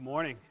Good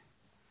morning.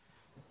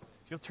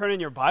 If you'll turn in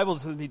your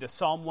Bibles with me to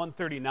Psalm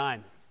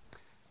 139.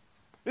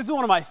 This is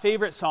one of my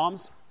favorite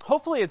Psalms.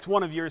 Hopefully it's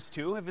one of yours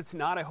too. If it's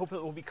not, I hope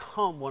it will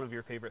become one of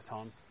your favorite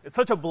Psalms. It's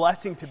such a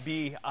blessing to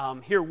be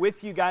here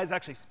with you guys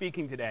actually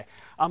speaking today.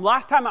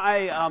 Last time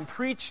I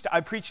preached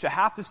to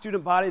half the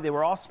student body. They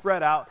were all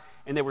spread out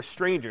and they were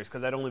strangers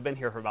because I'd only been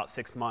here for about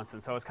 6 months.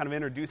 And so I was kind of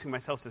introducing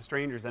myself to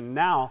strangers. And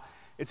now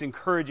it's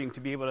encouraging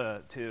to be able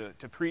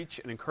to preach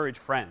and encourage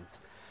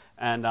friends.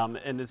 And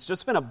it's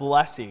just been a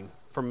blessing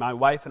for my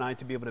wife and I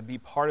to be able to be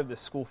part of this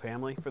school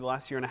family for the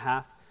last year and a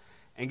half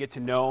and get to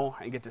know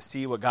and get to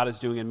see what God is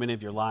doing in many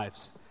of your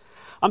lives.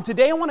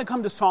 Today I want to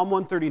come to Psalm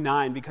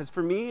 139 because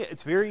for me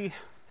it's very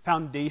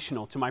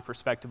foundational to my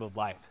perspective of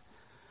life.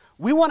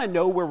 We want to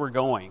know where we're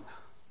going.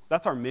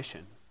 That's our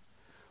mission.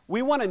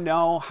 We want to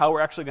know how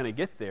we're actually going to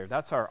get there.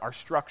 That's our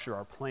structure,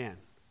 our plan.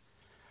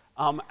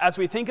 As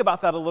we think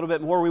about that a little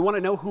bit more, we want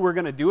to know who we're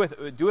going to do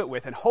it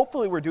with, and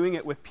hopefully we're doing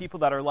it with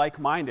people that are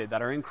like-minded,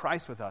 that are in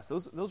Christ with us.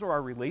 Those are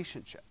our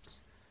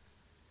relationships.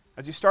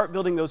 As you start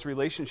building those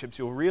relationships,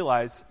 you'll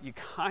realize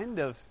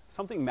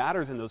something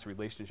matters in those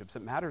relationships.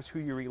 It matters who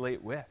you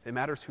relate with. It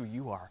matters who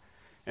you are.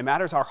 It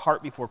matters our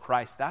heart before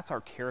Christ. That's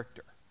our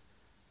character.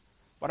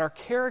 But our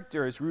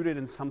character is rooted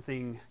in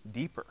something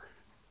deeper.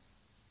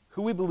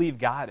 Who we believe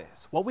God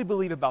is, what we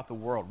believe about the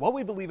world, what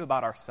we believe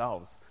about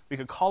ourselves. We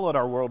could call it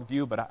our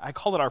worldview, but I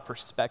call it our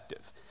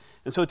perspective.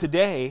 And so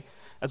today,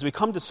 as we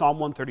come to Psalm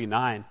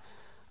 139,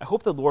 I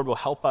hope the Lord will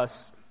help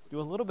us do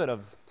a little bit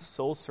of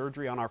soul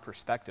surgery on our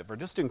perspective, or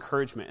just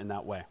encouragement in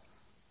that way.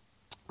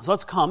 So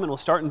let's come, and we'll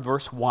start in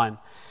verse 1.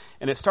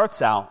 And it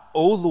starts out,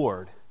 "O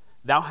Lord,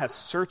 thou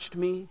hast searched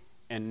me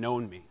and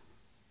known me."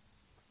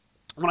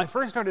 When I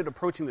first started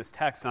approaching this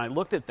text, and I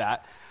looked at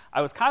that,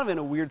 I was kind of in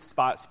a weird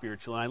spot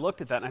spiritually, and I looked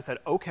at that and I said,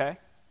 okay,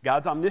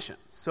 God's omniscient,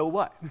 so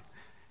what?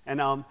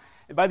 And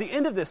by the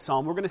end of this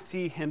psalm, we're going to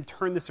see him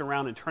turn this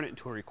around and turn it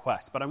into a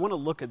request. But I want to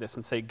look at this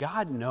and say,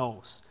 God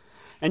knows.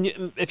 And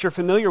if you're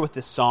familiar with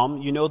this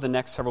psalm, you know the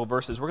next several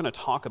verses. We're going to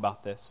talk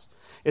about this.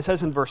 It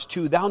says in verse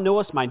 2, "Thou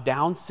knowest my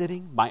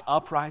downsitting, my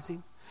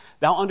uprising.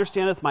 Thou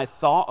understandest my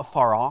thought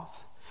afar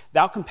off.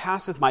 Thou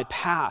compasseth my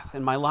path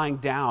and my lying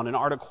down, and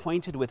art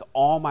acquainted with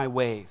all my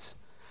ways.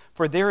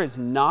 For there is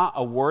not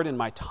a word in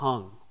my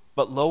tongue,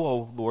 but lo,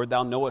 O Lord,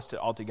 thou knowest it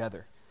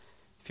altogether."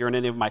 If you're in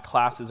any of my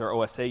classes or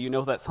OSA, you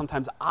know that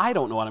sometimes I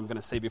don't know what I'm going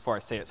to say before I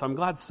say it, so I'm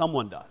glad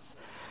someone does.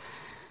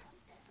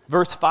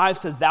 Verse 5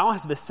 says, "Thou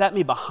hast beset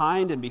me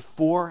behind and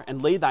before,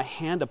 and laid thy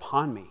hand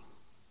upon me."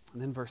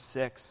 And then verse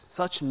 6,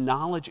 "Such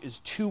knowledge is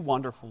too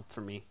wonderful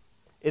for me.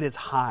 It is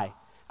high.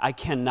 I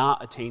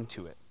cannot attain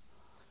to it."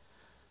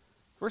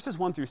 Verses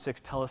 1 through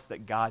 6 tell us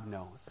that God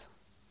knows.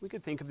 We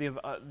could think of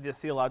the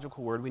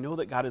theological word. We know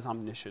that God is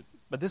omniscient.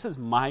 But this is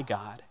my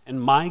God,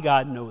 and my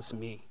God knows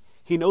me.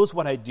 He knows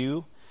what I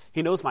do.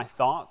 He knows my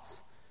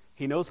thoughts.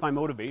 He knows my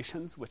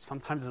motivations, which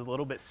sometimes is a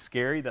little bit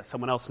scary that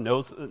someone else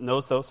knows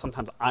those.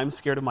 Sometimes I'm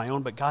scared of my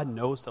own, but God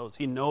knows those.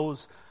 He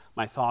knows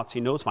my thoughts. He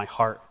knows my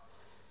heart.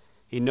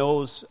 He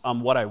knows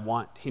what I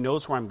want. He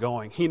knows where I'm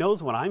going. He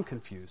knows when I'm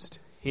confused.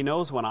 He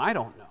knows when I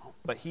don't know,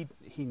 but he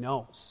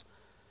knows.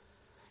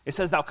 It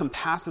says, "Thou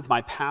compasseth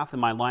my path and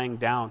my lying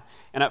down."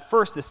 And at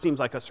first, this seems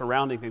like a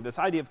surrounding thing. This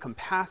idea of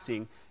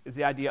compassing is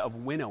the idea of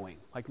winnowing.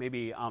 Like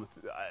maybe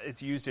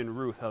it's used in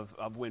Ruth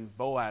of when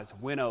Boaz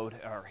winnowed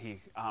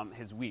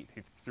his wheat,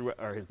 he threw it,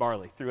 or his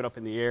barley, threw it up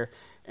in the air,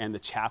 and the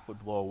chaff would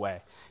blow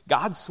away.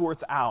 God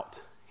sorts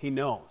out. He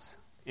knows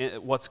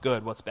what's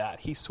good, what's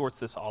bad. He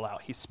sorts this all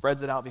out. He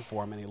spreads it out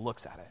before him, and he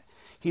looks at it.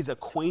 He's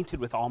acquainted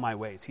with all my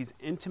ways. He's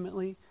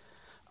intimately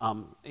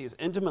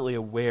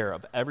aware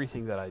of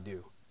everything that I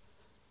do.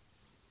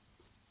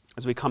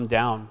 As we come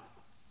down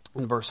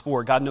in verse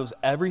 4, God knows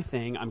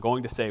everything I'm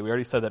going to say. We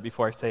already said that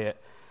before I say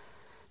it.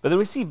 But then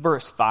we see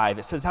verse 5.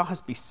 It says, "Thou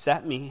hast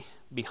beset me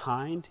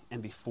behind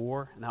and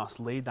before, and thou hast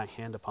laid thy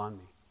hand upon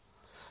me."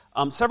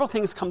 Several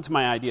things come to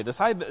my idea. This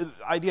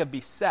idea of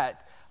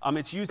beset,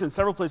 it's used in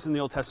several places in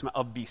the Old Testament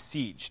of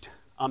besieged.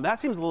 That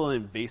seems a little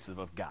invasive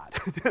of God,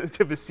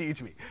 to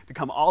besiege me, to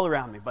come all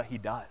around me, but he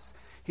does.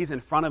 He's in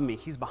front of me.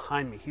 He's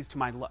behind me. He's to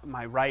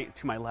my right,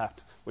 to my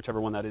left,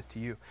 whichever one that is to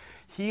you.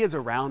 He is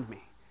around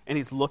me. And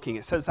he's looking.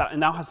 It says that,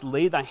 "And thou hast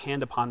laid thy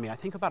hand upon me." I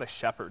think about a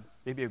shepherd,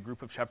 maybe a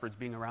group of shepherds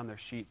being around their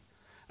sheep.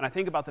 And I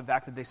think about the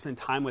fact that they spend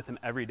time with him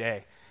every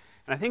day.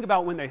 And I think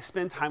about when they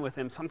spend time with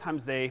him,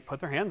 sometimes they put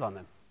their hands on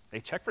them. They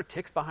check for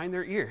ticks behind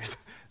their ears.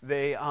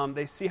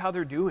 They see how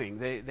they're doing.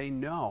 They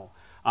know.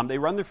 They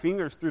run their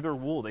fingers through their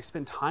wool. They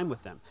spend time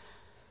with them.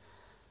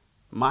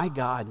 My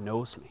God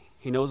knows me.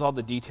 He knows all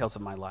the details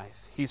of my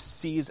life. He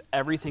sees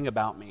everything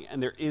about me,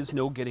 and there is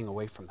no getting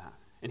away from that.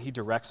 And he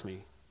directs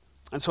me.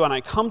 And so when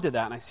I come to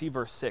that and I see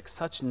verse 6,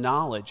 such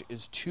knowledge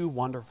is too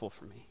wonderful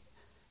for me.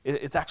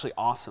 It's actually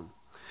awesome.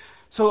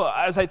 So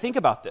as I think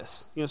about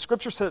this,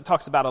 Scripture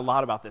talks about a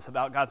lot about this,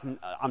 about God's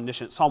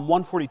omniscience. Psalm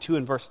 142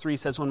 and verse 3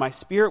 says, when my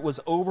spirit was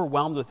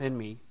overwhelmed within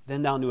me,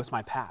 then thou knewest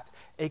my path.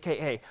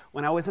 AKA,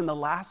 when I was in the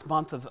last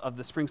month of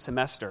the spring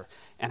semester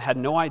and had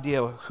no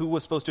idea who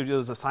was supposed to do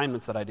those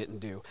assignments that I didn't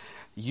do,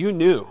 you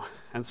knew.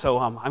 And so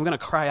I'm going to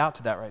cry out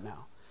to that right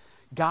now.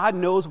 God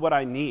knows what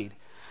I need.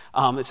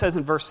 It says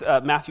in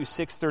Matthew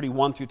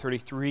 6:31 through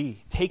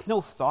 33, take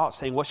no thought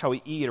saying, what shall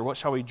we eat, or what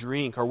shall we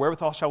drink, or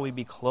wherewithal shall we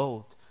be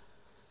clothed?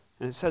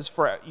 And it says,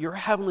 for your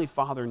heavenly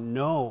Father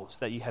knows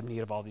that you have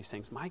need of all these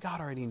things. My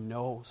God already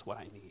knows what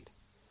I need.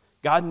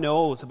 God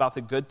knows about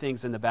the good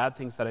things and the bad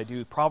things that I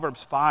do.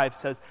 Proverbs 5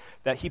 says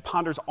that he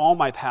ponders all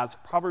my paths.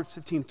 Proverbs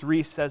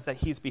 15:3 says that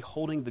he's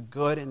beholding the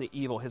good and the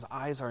evil. His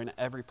eyes are in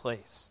every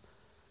place.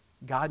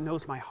 God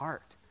knows my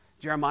heart.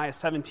 Jeremiah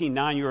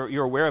 17:9,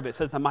 you're aware of it,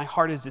 says that my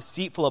heart is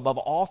deceitful above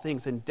all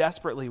things and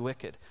desperately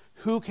wicked.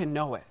 Who can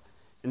know it?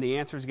 And the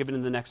answer is given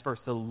in the next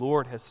verse. The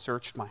Lord has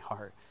searched my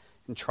heart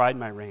and tried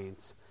my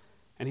reins,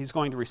 and he's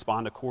going to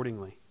respond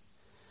accordingly.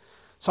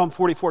 Psalm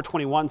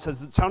 44:21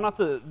 says, shall not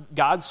the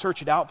God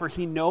search it out, for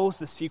he knows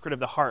the secret of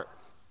the heart.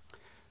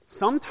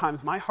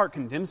 Sometimes my heart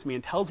condemns me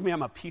and tells me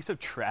I'm a piece of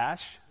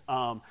trash,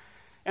 and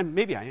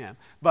maybe I am,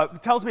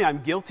 but tells me I'm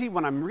guilty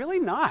when I'm really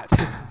not.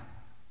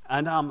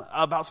 And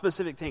about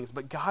specific things,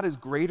 but God is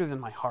greater than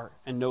my heart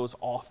and knows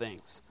all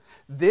things.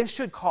 This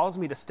should cause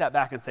me to step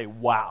back and say,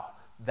 wow,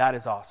 that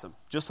is awesome.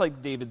 Just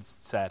like David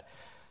said,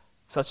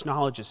 such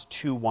knowledge is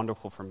too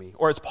wonderful for me.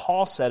 Or as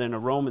Paul said in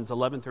Romans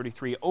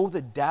 11:33, oh, the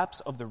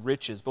depths of the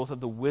riches, both of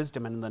the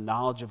wisdom and the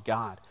knowledge of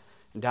God.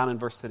 And down in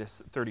verse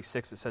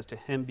 36, it says, to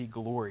him be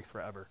glory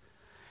forever.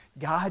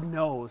 God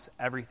knows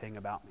everything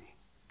about me.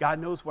 God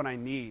knows what I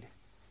need.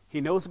 He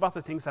knows about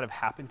the things that have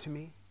happened to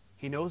me.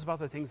 He knows about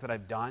the things that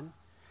I've done.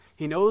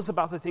 He knows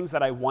about the things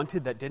that I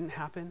wanted that didn't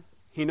happen.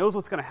 He knows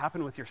what's going to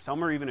happen with your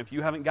summer, even if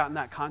you haven't gotten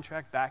that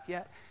contract back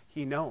yet.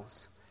 He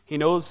knows. He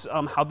knows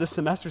how this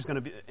semester is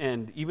going to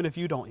end, even if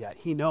you don't yet.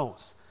 He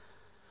knows.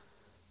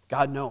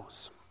 God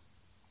knows.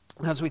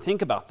 And as we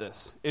think about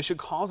this, it should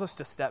cause us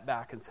to step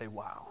back and say,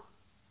 wow,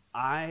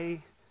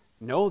 I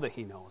know that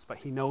he knows, but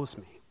he knows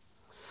me.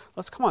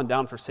 Let's come on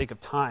down for sake of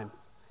time.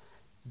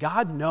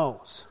 God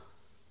knows,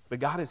 but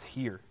God is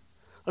here.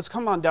 Let's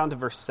come on down to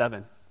verse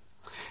 7.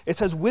 It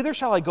says, whither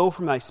shall I go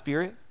from thy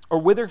spirit, or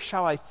whither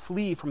shall I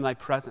flee from thy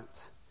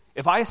presence?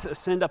 If I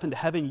ascend up into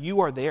heaven, you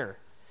are there.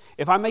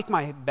 If I make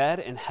my bed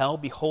in hell,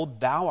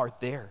 behold, thou art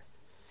there.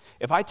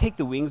 If I take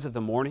the wings of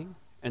the morning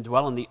and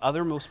dwell in the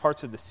uttermost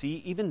parts of the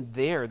sea, even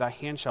there thy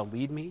hand shall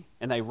lead me,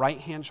 and thy right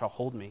hand shall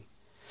hold me.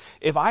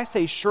 If I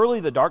say,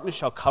 surely the darkness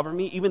shall cover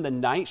me, even the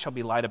night shall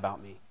be light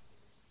about me.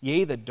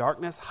 Yea, the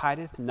darkness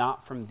hideth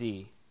not from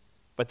thee,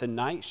 but the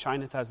night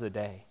shineth as the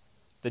day.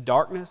 The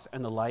darkness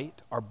and the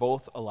light are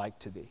both alike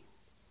to thee.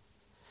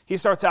 He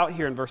starts out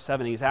here in verse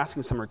 7. He's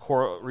asking some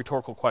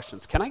rhetorical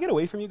questions. Can I get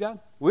away from you, God?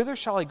 Whither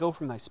shall I go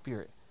from thy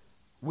spirit?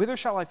 Whither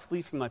shall I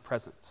flee from thy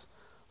presence?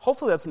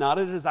 Hopefully that's not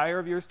a desire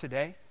of yours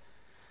today.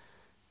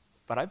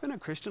 But I've been a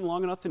Christian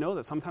long enough to know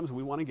that sometimes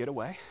we want to get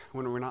away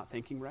when we're not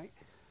thinking right.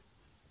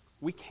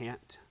 We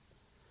can't.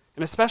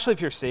 And especially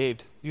if you're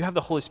saved, you have the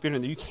Holy Spirit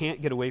and you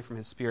can't get away from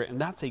his Spirit, and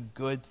that's a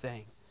good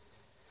thing.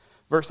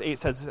 Verse 8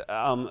 says,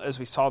 as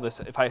we saw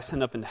this, if I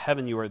ascend up into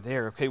heaven, you are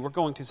there. Okay, we're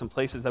going to some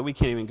places that we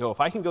can't even go. If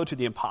I can go to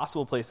the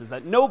impossible places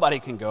that nobody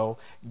can go,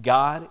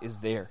 God is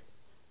there.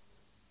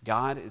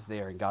 God is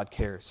there, and God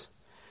cares.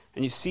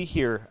 And you see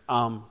here,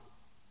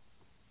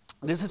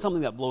 this is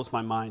something that blows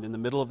my mind in the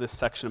middle of this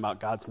section about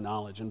God's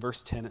knowledge. In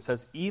verse 10, it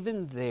says,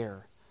 even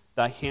there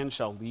thy hand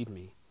shall lead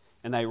me,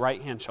 and thy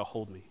right hand shall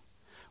hold me.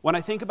 When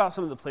I think about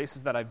some of the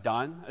places that I've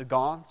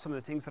gone, some of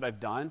the things that I've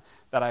done,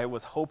 that I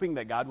was hoping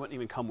that God wouldn't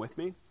even come with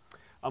me,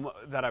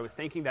 that I was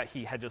thinking that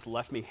he had just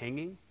left me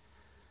hanging,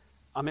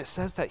 it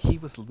says that he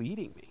was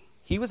leading me.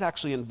 He was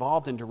actually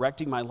involved in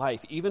directing my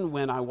life, even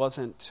when I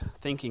wasn't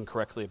thinking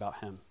correctly about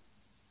him.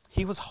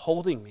 He was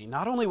holding me.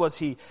 Not only was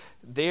he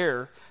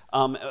there,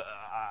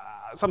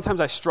 sometimes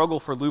I struggle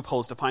for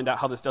loopholes to find out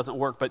how this doesn't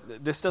work,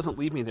 but this doesn't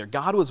leave me there.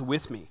 God was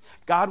with me.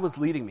 God was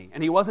leading me.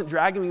 And he wasn't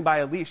dragging me by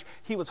a leash.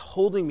 He was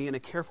holding me in a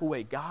careful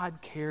way. God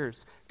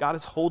cares. God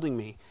is holding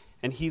me,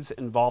 and he's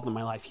involved in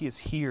my life. He is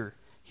here.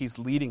 He's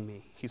leading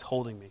me. He's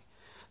holding me.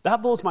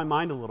 That blows my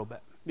mind a little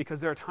bit,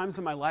 because there are times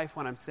in my life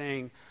when I'm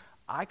saying,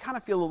 I kind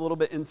of feel a little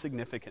bit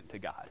insignificant to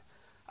God.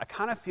 I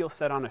kind of feel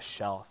set on a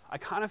shelf. I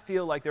kind of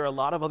feel like there are a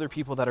lot of other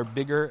people that are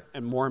bigger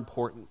and more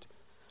important.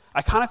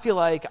 I kind of feel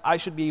like I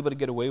should be able to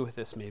get away with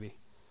this maybe.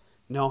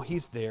 No,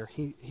 he's there.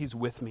 He's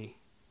with me.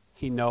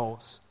 He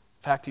knows.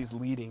 In fact, he's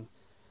leading.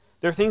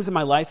 There are things in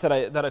my life that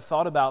I've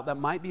thought about that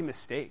might be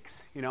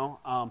mistakes.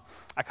 I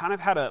kind of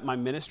had my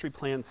ministry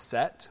plan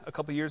set a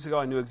couple years ago.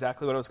 I knew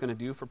exactly what I was going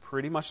to do for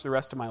pretty much the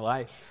rest of my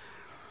life.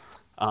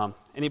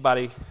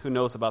 Anybody who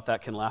knows about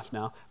that can laugh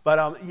now.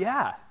 But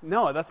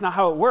no, that's not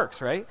how it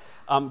works, right?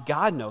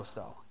 God knows,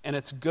 though, and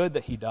it's good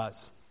that he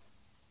does.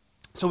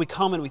 So we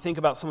come and we think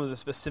about some of the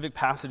specific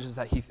passages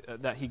that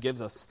he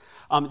gives us.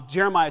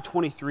 Jeremiah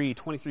 23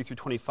 through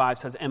 25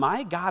 says, am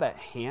I God at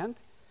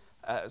hand?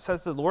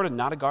 Says the Lord, and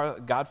not a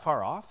God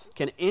far off?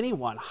 Can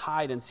anyone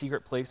hide in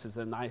secret places,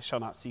 and I shall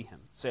not see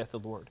him, saith the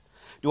Lord?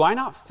 Do I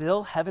not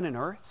fill heaven and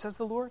earth, says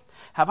the Lord?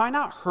 Have I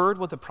not heard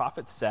what the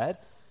prophets said,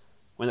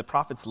 when the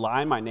prophets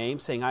lie in my name,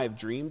 saying, I have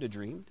dreamed a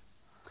dream?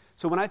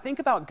 So when I think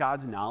about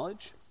God's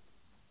knowledge,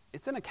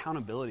 it's an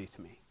accountability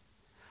to me.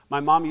 My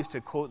mom used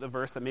to quote the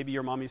verse that maybe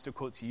your mom used to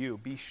quote to you,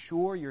 be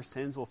sure your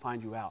sins will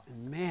find you out.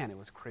 And man, it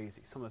was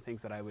crazy, some of the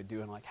things that I would do.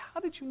 And I'm like,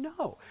 how did you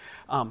know?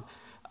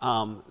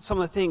 Some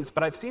of the things,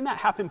 but I've seen that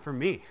happen for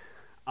me.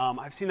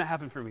 I've seen that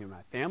happen for me in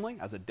my family,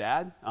 as a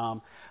dad.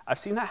 I've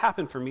seen that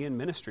happen for me in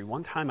ministry.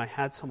 One time I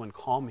had someone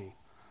call me.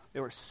 They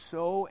were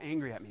so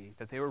angry at me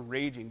that they were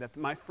raging, that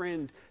my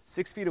friend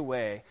 6 feet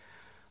away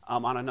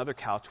on another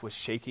couch was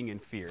shaking in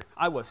fear.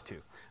 I was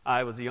too.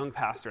 I was a young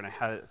pastor, and I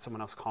had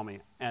someone else call me.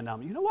 And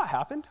you know what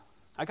happened?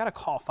 I got a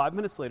call 5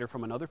 minutes later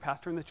from another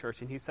pastor in the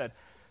church, and he said,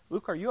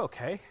 Luke, are you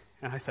okay?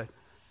 And I said,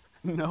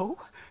 no.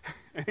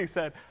 And he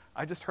said,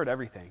 I just heard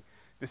everything.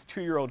 This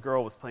 2-year-old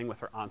girl was playing with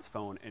her aunt's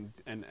phone,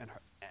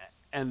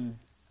 and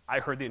I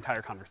heard the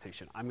entire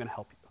conversation. I'm going to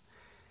help you.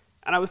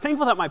 And I was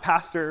thankful that my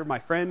pastor, my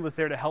friend, was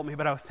there to help me,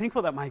 but I was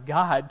thankful that my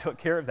God took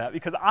care of that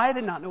because I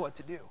did not know what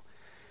to do.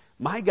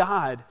 My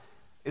God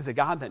is a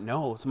God that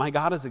knows. My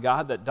God is a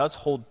God that does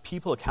hold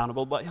people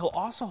accountable, but he'll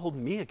also hold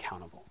me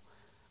accountable.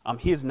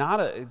 He is not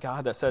a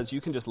God that says you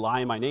can just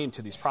lie in my name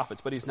to these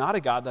prophets, but he's not a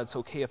God that's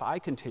okay if I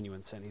continue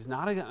in sin. He's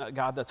not a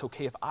God that's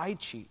okay if I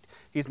cheat.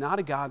 He's not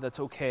a God that's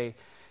okay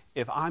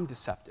if I'm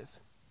deceptive.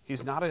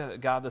 He's not a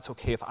God that's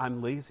okay if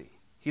I'm lazy.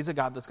 He's a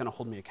God that's going to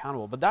hold me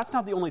accountable. But that's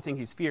not the only thing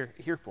he's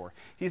here for.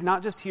 He's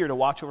not just here to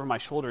watch over my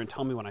shoulder and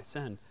tell me when I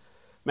sin.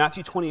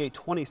 Matthew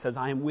 28:20 says,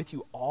 I am with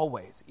you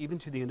always, even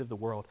to the end of the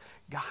world.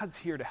 God's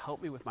here to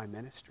help me with my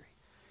ministry.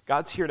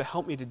 God's here to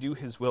help me to do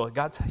his will.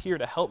 God's here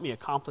to help me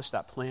accomplish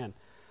that plan.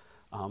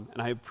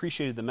 And I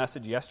appreciated the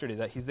message yesterday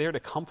that he's there to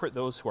comfort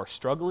those who are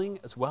struggling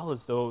as well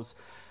as those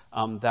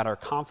that are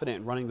confident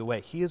in running the way.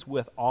 He is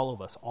with all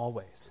of us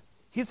always.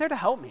 He's there to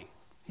help me.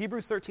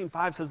 Hebrews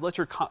 13:5 says, let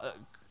your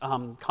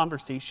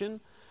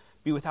conversation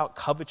be without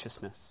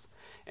covetousness,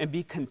 and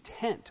be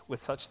content with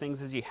such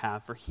things as ye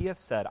have, for he hath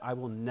said, I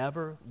will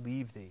never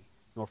leave thee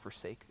nor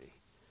forsake thee,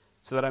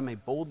 so that I may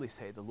boldly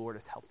say, the Lord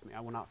has helped me. I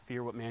will not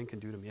fear what man can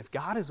do to me. If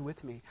God is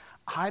with me,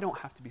 I don't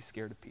have to be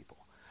scared of people.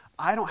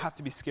 I don't have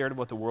to be scared of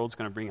what the world's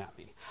going to bring at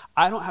me.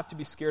 I don't have to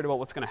be scared about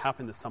what's going to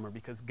happen this summer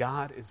because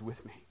God is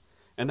with me.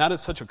 And that is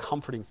such a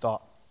comforting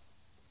thought.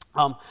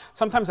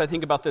 Sometimes I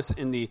think about this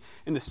in the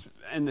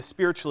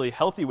spiritually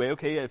healthy way.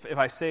 Okay, if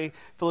I say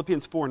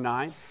Philippians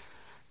 4:9,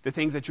 the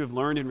things that you have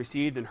learned and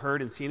received and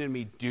heard and seen in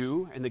me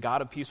do, and the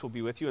God of peace will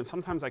be with you. And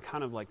sometimes I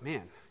kind of like,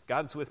 man,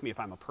 God's with me if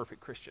I'm a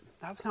perfect Christian.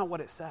 That's not what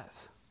it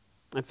says.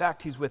 In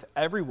fact, he's with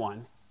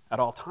everyone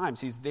at all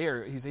times. He's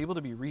there. He's able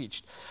to be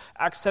reached.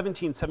 Acts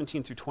 17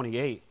 through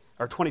 28,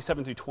 or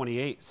 27 through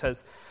 28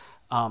 says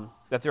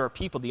that there are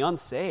people, the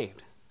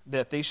unsaved,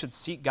 that they should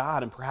seek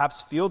God and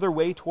perhaps feel their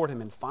way toward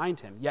him and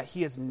find him. Yet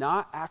he is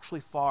not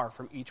actually far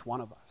from each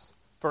one of us.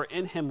 For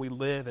in him we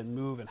live and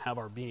move and have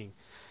our being.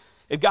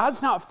 If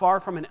God's not far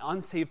from an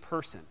unsaved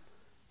person,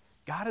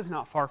 God is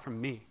not far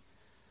from me.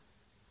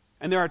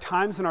 And there are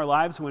times in our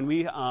lives when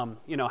we had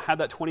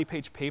that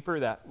 20-page paper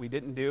that we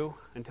didn't do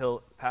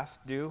until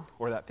past due,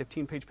 or that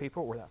 15-page paper,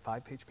 or that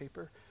 5-page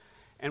paper.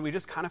 And we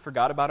just kind of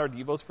forgot about our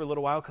devos for a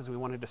little while because we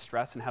wanted to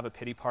stress and have a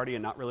pity party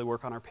and not really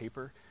work on our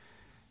paper.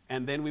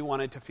 And then we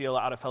wanted to feel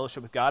out of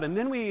fellowship with God. And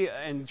then we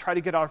try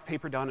to get our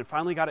paper done and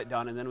finally got it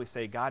done. And then we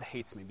say, God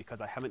hates me because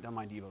I haven't done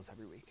my devos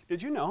every week.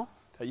 Did you know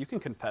that you can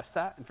confess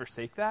that and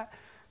forsake that?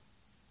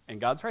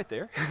 And God's right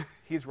there.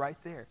 He's right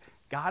there.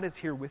 God is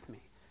here with me.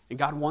 And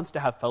God wants to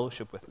have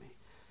fellowship with me.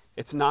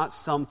 It's not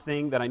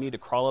something that I need to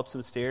crawl up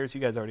some stairs.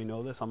 You guys already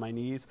know this, on my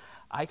knees.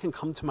 I can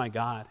come to my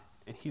God,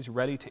 and he's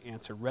ready to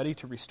answer, ready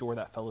to restore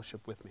that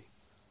fellowship with me.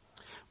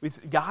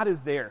 God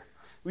is there.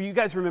 Well, you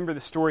guys remember the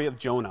story of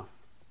Jonah.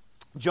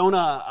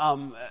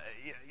 Jonah,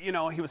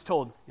 he was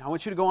told, I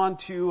want you to go on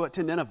to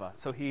Nineveh.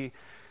 So he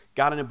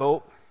got in a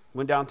boat,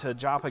 went down to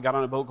Joppa, got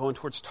on a boat going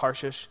towards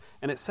Tarshish.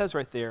 And it says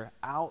right there,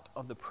 out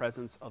of the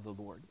presence of the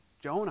Lord.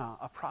 Jonah,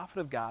 a prophet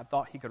of God,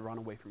 thought he could run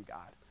away from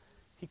God.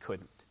 He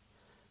couldn't.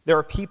 There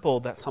are people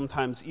that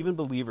sometimes, even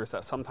believers,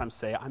 that sometimes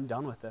say, I'm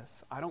done with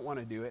this. I don't want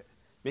to do it.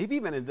 Maybe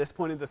even at this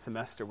point in the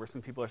semester where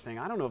some people are saying,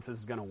 I don't know if this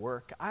is going to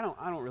work. I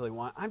don't really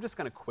want, I'm just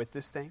going to quit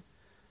this thing.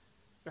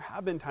 There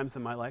have been times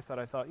in my life that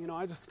I thought,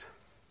 this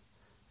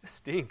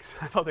stinks.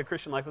 I thought the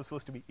Christian life was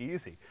supposed to be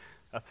easy.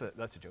 That's a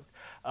joke.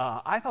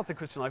 I thought the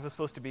Christian life was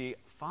supposed to be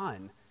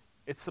fun.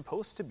 It's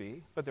supposed to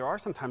be, but there are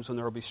some times when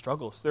there will be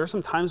struggles. There are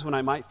some times when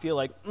I might feel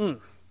like,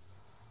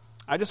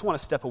 I just want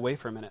to step away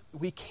for a minute.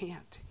 We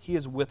can't. He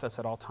is with us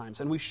at all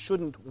times, and we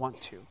shouldn't want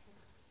to.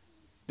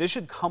 This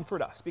should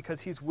comfort us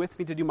because he's with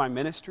me to do my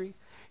ministry.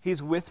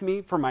 He's with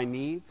me for my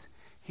needs.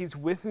 He's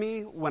with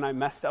me when I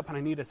messed up and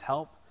I need his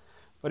help.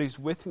 But he's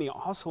with me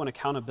also in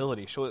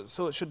accountability.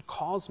 So it should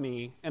cause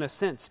me, in a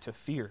sense, to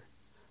fear.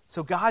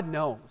 So God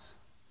knows.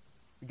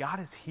 God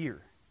is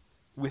here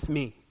with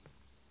me.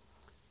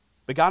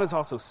 But God is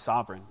also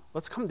sovereign.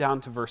 Let's come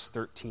down to verse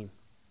 13.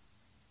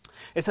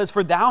 It says,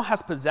 "For thou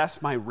hast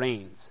possessed my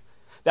reins.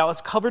 Thou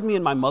hast covered me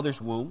in my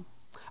mother's womb.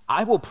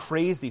 I will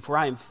praise thee, for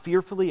I am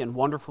fearfully and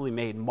wonderfully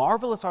made.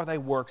 Marvelous are thy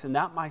works, and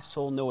that my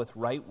soul knoweth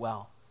right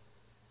well.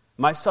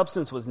 My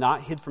substance was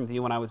not hid from thee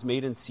when I was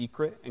made in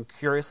secret and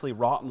curiously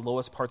wrought in the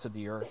lowest parts of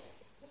the earth.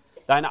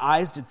 Thine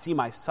eyes did see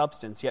my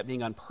substance, yet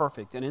being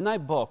unperfect, and in thy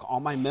book all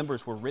my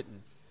members were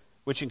written,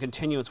 which in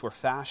continuance were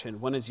fashioned,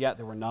 when as yet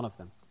there were none of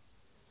them."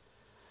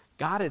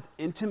 God is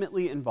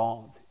intimately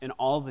involved in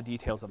all the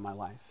details of my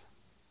life.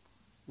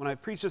 When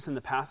I've preached this in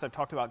the past, I've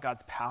talked about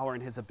God's power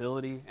and his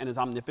ability and his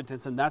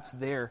omnipotence, and that's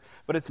there,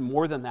 but it's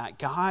more than that.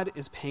 God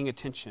is paying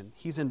attention.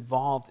 He's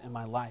involved in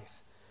my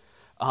life.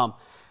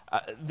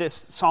 This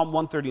Psalm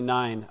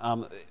 139,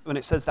 when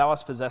it says, "Thou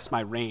hast possessed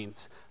my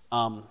reins,"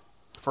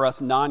 for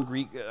us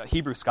non-Greek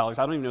Hebrew scholars,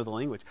 I don't even know the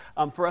language.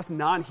 For us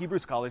non-Hebrew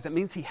scholars, it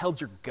means he held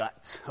your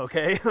guts,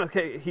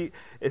 okay?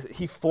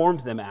 He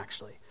formed them,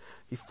 actually.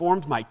 He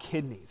formed my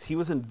kidneys. He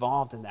was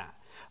involved in that.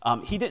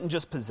 He didn't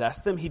just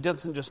possess them. He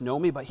doesn't just know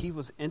me, but he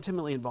was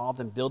intimately involved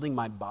in building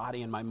my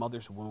body in my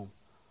mother's womb.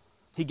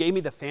 He gave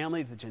me the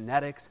family, the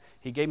genetics.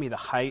 He gave me the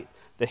height,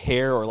 the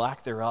hair, or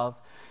lack thereof.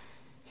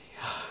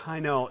 I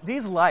know.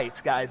 These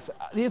lights, guys,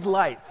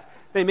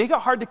 they make it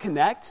hard to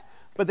connect,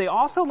 but they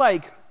also,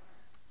 make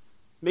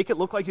it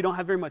look like you don't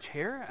have very much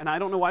hair, and I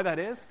don't know why that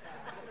is.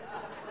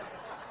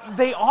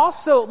 They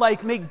also,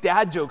 make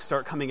dad jokes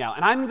start coming out,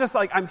 and I'm just,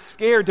 I'm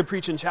scared to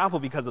preach in chapel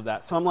because of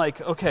that. So I'm like,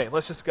 okay,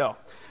 let's just go.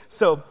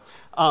 So,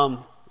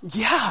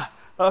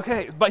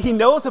 okay, but he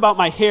knows about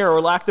my hair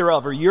or lack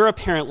thereof, or your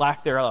apparent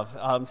lack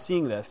thereof.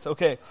 Seeing this,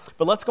 okay,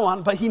 but let's go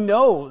on. But he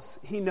knows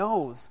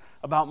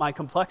about my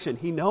complexion.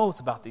 He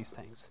knows about these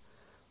things.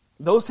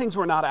 Those things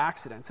were not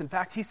accidents. In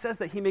fact, he says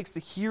that he makes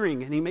the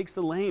hearing, and he makes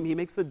the lame, he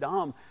makes the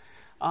dumb.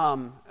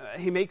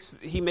 He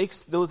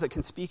makes those that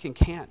can speak and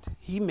can't.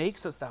 He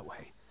makes us that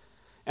way.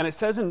 And it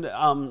says in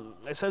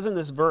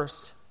this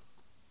verse,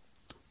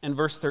 in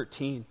verse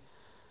 13,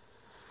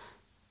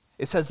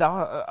 it says,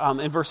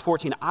 in verse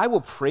 14, "I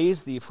will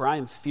praise thee, for I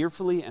am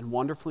fearfully and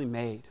wonderfully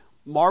made.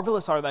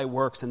 Marvelous are thy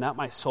works, and that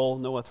my soul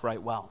knoweth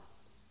right well."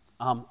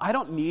 I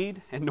don't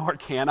need, and nor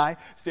can I,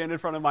 stand in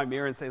front of my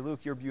mirror and say,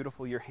 "Luke, you're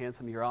beautiful, you're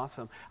handsome, you're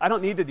awesome." I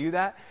don't need to do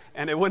that,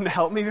 and it wouldn't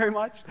help me very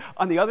much.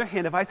 On the other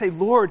hand, if I say,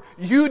 "Lord,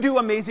 you do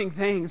amazing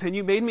things, and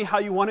you made me how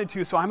you wanted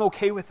to, so I'm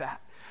okay with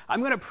that. I'm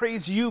going to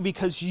praise you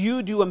because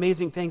you do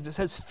amazing things." It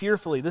says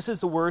fearfully. This is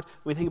the word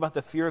when we think about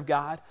the fear of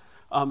God.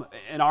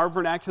 In our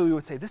vernacular, we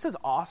would say, "This is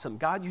awesome.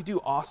 God, you do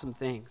awesome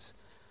things.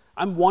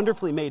 I'm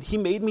wonderfully made." He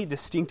made me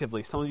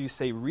distinctively. Some of you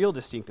say real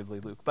distinctively,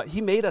 Luke, but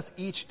he made us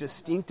each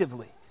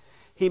distinctively.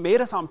 He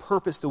made us on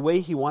purpose the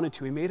way he wanted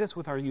to. He made us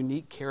with our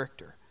unique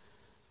character.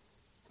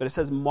 But it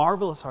says,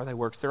 "Marvelous are thy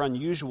works." They're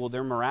unusual.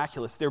 They're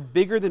miraculous. They're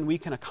bigger than we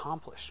can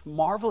accomplish.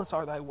 Marvelous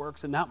are thy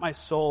works, and that my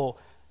soul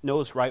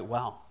knows right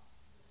well.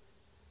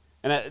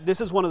 And this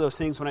is one of those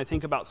things when I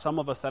think about some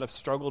of us that have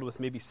struggled with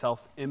maybe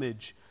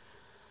self-image.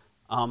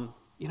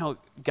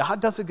 God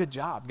does a good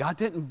job. God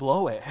didn't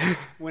blow it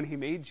when he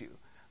made you.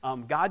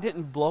 God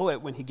didn't blow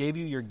it when he gave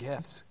you your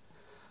gifts.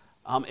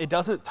 It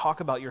doesn't talk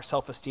about your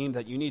self-esteem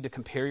that you need to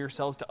compare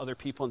yourselves to other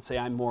people and say,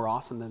 "I'm more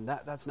awesome than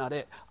that." That's not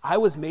it. I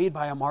was made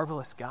by a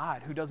marvelous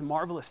God who does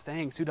marvelous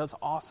things, who does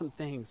awesome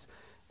things,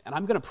 and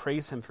I'm going to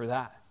praise him for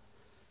that.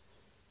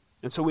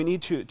 And so we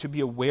need to be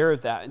aware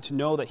of that and to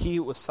know that he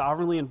was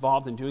sovereignly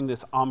involved in doing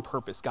this on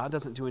purpose. God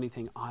doesn't do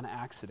anything on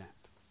accident.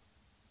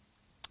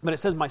 But it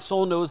says, "My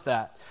soul knows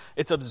that."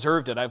 It's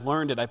observed it. I've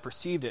learned it. I've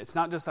perceived it. It's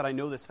not just that I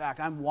know this fact.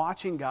 I'm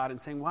watching God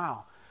and saying,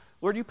 "Wow,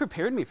 Lord, you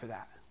prepared me for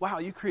that. Wow,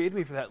 you created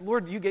me for that.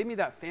 Lord, you gave me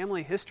that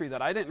family history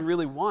that I didn't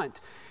really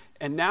want.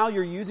 And now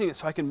you're using it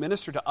so I can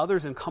minister to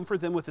others and comfort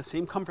them with the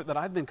same comfort that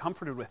I've been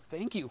comforted with.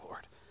 Thank you,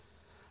 Lord.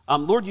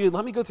 Lord, you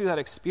let me go through that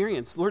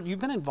experience. Lord, you've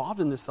been involved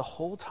in this the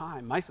whole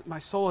time. My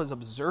soul has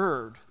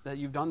observed that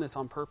you've done this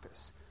on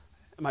purpose.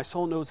 My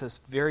soul knows this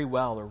very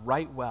well, or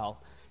right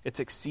well. It's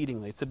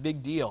exceedingly. It's a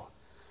big deal."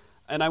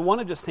 And I want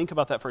to just think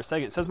about that for a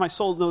second. It says my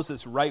soul knows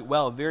this right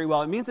well, very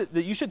well. It means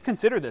that you should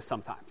consider this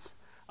sometimes.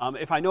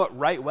 If I know it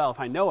right well, if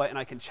I know it and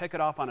I can check it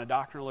off on a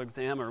doctrinal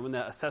exam, or when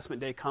the assessment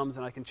day comes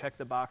and I can check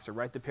the box or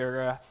write the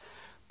paragraph.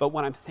 But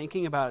when I'm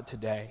thinking about it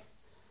today,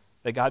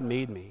 that God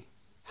made me,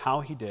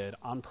 how he did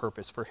on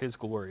purpose for his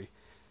glory,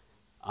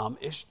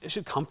 it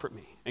should comfort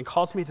me and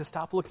cause me to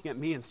stop looking at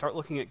me and start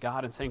looking at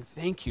God and saying,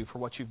 "Thank you for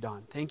what you've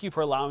done. Thank you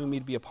for allowing me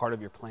to be a part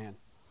of your plan."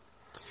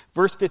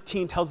 Verse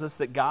 15 tells us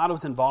that God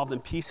was involved in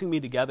piecing me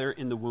together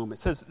in the womb. It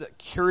says that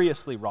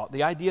curiously wrought.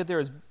 The idea there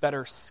is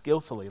better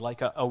skillfully,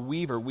 like a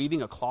weaver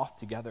weaving a cloth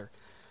together.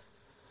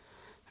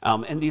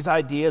 And these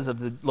ideas of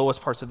the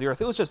lowest parts of the earth,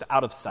 it was just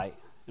out of sight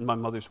in my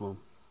mother's womb.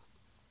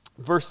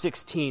 Verse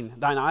 16,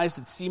 "Thine eyes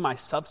did see my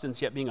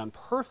substance, yet being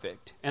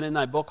unperfect, and in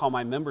thy book all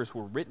my members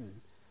were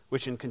written,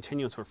 which in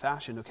continuance were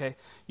fashioned." Okay,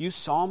 you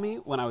saw me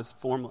when I was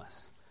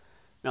formless.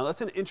 Now that's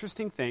an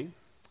interesting thing,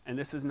 and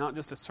this is not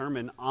just a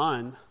sermon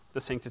on the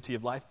sanctity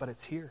of life, but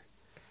it's here.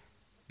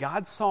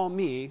 God saw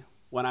me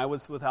when I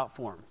was without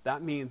form.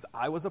 That means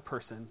I was a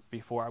person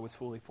before I was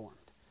fully formed.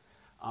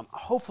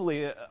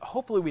 Hopefully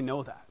we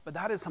know that, but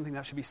that is something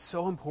that should be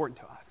so important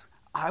to us.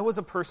 I was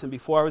a person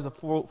before I was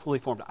fully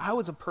formed. I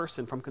was a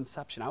person from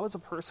conception. I was a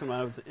person when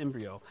I was an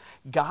embryo.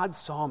 God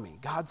saw me.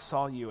 God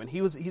saw you, and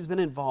he's been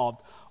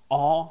involved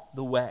all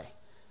the way.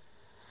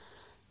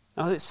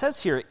 Now it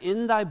says here,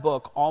 in thy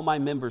book all my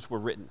members were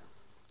written.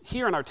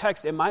 Here in our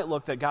text, it might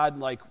look that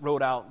God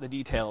wrote out the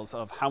details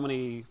of how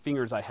many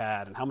fingers I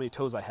had and how many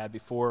toes I had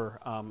before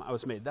I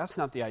was made. That's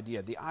not the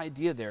idea. The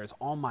idea there is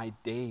all my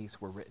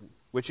days were written,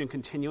 which in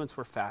continuance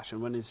were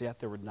fashioned, when as yet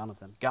there were none of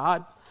them.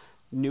 God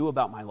knew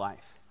about my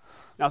life.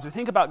 Now, as we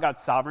think about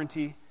God's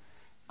sovereignty,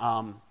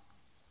 some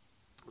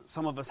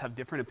of us have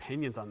different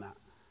opinions on that.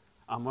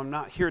 I'm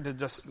not here to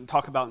just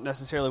talk about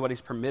necessarily what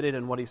he's permitted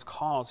and what he's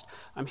caused.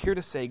 I'm here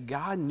to say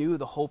God knew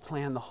the whole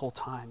plan the whole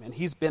time, and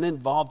he's been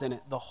involved in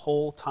it the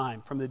whole time,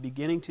 from the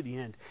beginning to the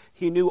end.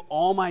 He knew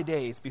all my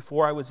days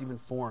before I was even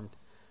formed.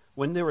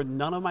 When there were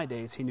none of my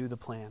days, he knew the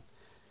plan.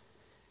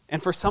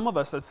 And for some of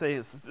us, let's say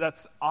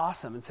that's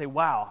awesome, and say,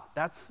 wow,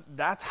 that's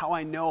how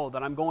I know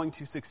that I'm going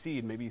to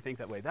succeed. Maybe you think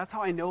that way. That's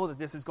how I know that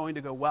this is going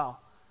to go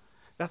well.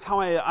 That's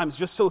how I'm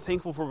just so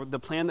thankful for the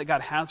plan that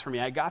God has for me.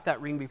 I got that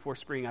ring before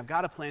spring. I've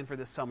got a plan for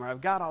this summer. I've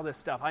got all this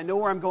stuff. I know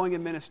where I'm going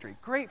in ministry.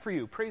 Great for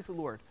you. Praise the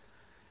Lord.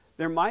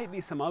 There might be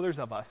some others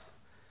of us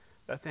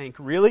that think,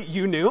 really?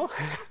 You knew?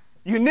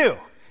 You knew.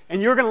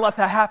 And you're going to let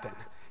that happen.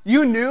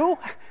 You knew?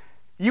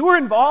 You were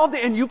involved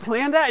and you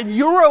planned that and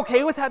you were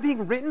okay with that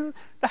being written?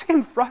 That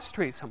can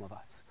frustrate some of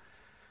us.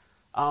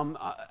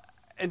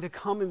 And to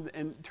come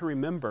and to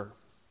remember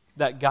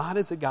that God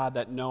is a God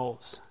that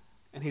knows,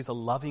 and he's a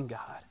loving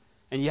God.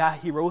 And yeah,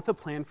 he wrote the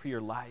plan for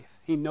your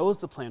life. He knows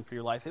the plan for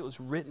your life. It was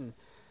written.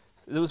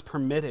 It was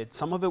permitted.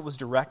 Some of it was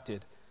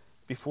directed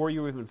before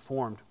you were even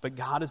formed. But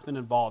God has been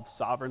involved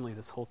sovereignly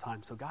this whole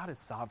time. So God is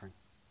sovereign.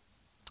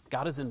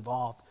 God is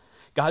involved.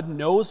 God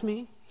knows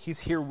me. He's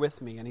here with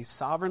me. And he's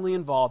sovereignly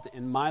involved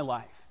in my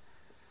life.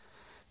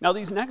 Now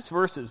these next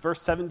verses,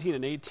 verse 17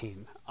 and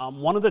 18,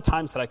 one of the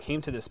times that I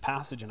came to this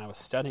passage and I was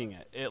studying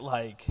it,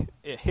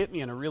 it hit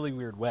me in a really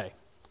weird way.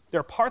 There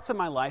are parts of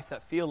my life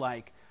that feel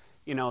like,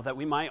 that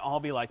we might all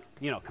be like,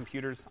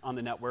 computers on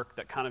the network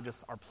that kind of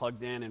just are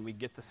plugged in and we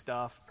get the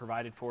stuff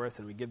provided for us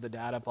and we give the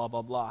data, blah,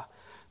 blah, blah.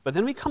 But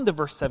then we come to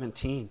verse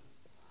 17.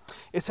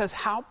 It says,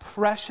 how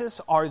precious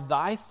are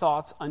thy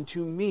thoughts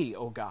unto me,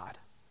 O God.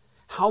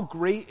 How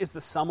great is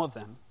the sum of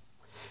them.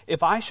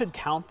 If I should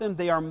count them,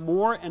 they are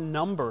more in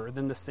number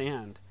than the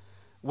sand.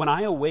 When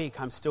I awake,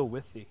 I'm still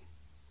with thee.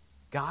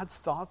 God's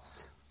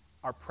thoughts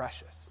are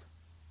precious.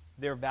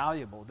 They're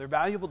valuable. They're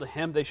valuable to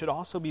him. They should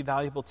also be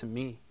valuable to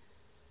me.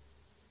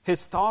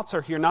 His thoughts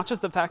are here, not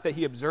just the fact that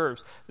he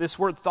observes. This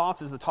word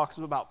thoughts is that talks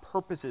about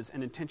purposes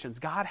and intentions.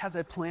 God has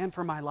a plan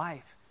for my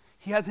life.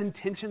 He has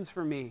intentions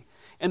for me,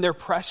 and they're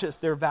precious,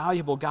 they're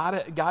valuable.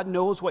 God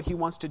knows what he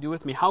wants to do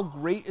with me. How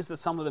great is the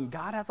sum of them?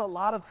 God has a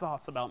lot of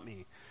thoughts about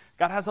me.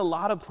 God has a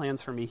lot of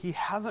plans for me. He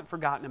hasn't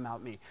forgotten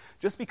about me.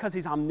 Just because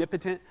he's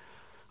omnipotent,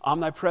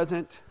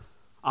 omnipresent,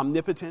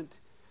 omnipotent,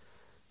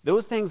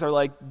 those things are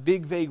like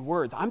big, vague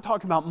words. I'm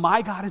talking about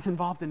my God is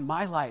involved in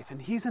my life,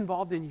 and he's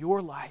involved in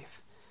your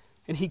life.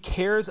 And he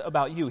cares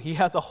about you. He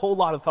has a whole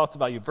lot of thoughts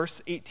about you.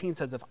 Verse 18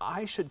 says, if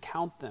I should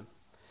count them,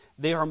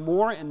 they are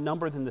more in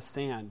number than the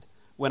sand.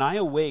 When I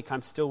awake,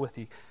 I'm still with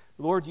thee.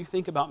 Lord, you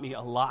think about me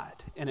a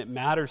lot, and it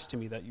matters to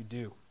me that you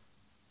do.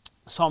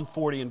 Psalm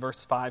 40 in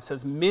verse 5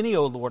 says, many,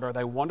 O Lord, are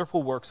thy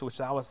wonderful works which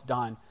thou hast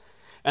done,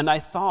 and thy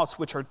thoughts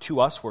which are to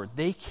usward.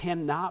 They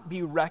cannot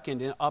be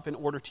reckoned up in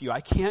order to you.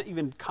 I can't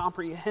even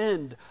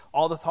comprehend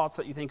all the thoughts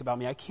that you think about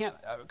me. I can't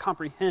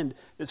comprehend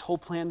this whole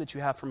plan that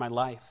you have for my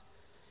life.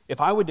 If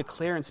I would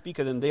declare and speak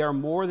of them, they are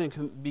more than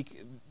can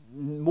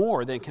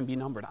be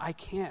numbered. I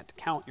can't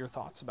count your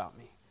thoughts about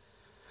me.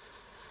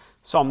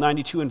 Psalm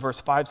 92 in verse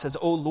 5 says,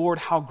 O Lord,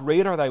 how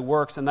great are thy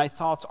works, and thy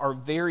thoughts are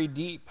very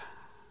deep.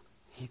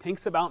 He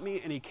thinks about me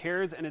and he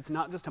cares, and it's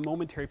not just a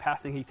momentary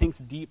passing. He thinks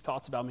deep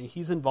thoughts about me.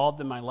 He's involved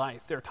in my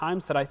life. There are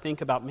times that I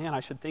think about, man, I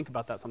should think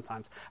about that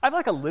sometimes. I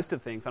have a list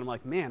of things that I'm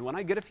like, man, when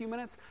I get a few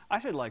minutes, I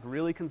should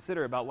really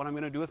consider about what I'm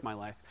going to do with my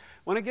life.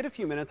 When I get a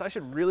few minutes, I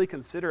should really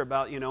consider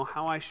about,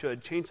 how I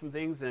should change some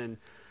things in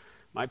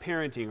my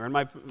parenting or in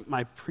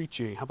my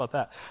preaching. How about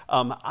that?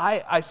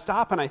 I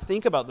stop and I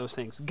think about those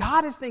things.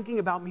 God is thinking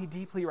about me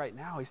deeply right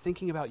now. He's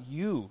thinking about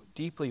you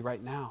deeply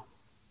right now.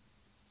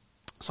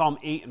 Psalm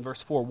 8 and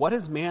verse 4, what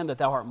is man that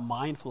thou art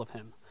mindful of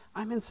him?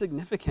 I'm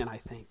insignificant, I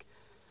think.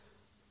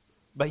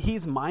 But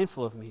he's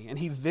mindful of me, and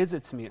he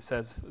visits me, it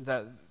says,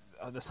 that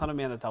the Son of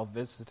Man that thou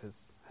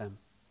visitest him.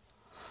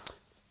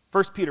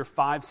 1 Peter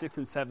 5, 6,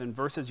 and 7,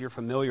 verses you're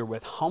familiar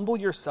with. Humble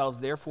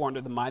yourselves, therefore,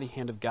 under the mighty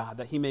hand of God,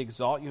 that he may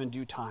exalt you in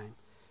due time.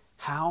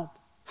 How?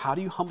 How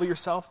do you humble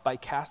yourself? By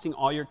casting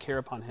all your care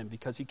upon him,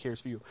 because he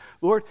cares for you.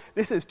 Lord,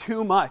 this is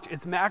too much.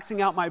 It's maxing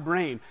out my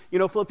brain.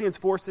 Philippians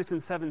 4, 6,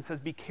 and 7 says,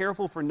 be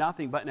careful for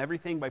nothing, but in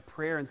everything by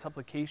prayer and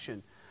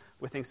supplication.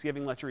 With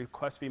thanksgiving, let your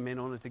requests be made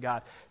known unto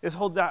God. This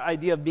whole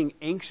idea of being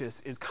anxious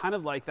is kind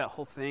of like that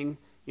whole thing,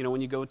 You know,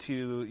 when you go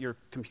to your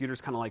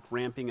computer's kind of like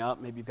ramping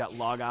up, maybe you've got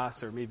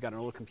Logos or maybe you've got an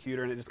old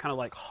computer and it just kind of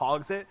like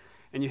hogs it,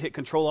 and you hit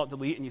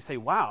Control-Alt-Delete and you say,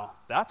 wow,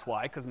 that's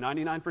why, because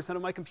 99%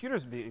 of my computer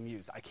is being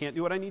used. I can't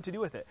do what I need to do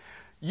with it.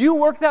 You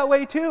work that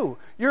way too.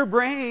 Your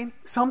brain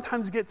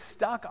sometimes gets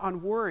stuck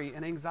on worry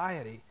and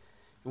anxiety.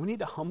 And we need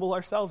to humble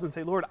ourselves and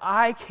say, Lord,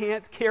 I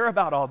can't care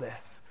about all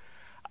this.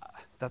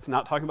 That's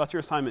not talking about your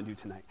assignment due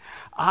tonight.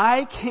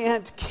 I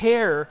can't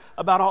care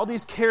about all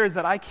these cares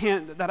that I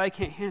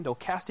can't handle.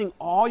 Casting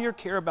all your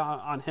care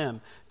about on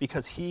him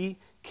because he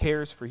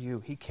cares for you.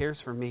 He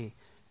cares for me,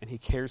 and he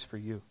cares for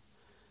you.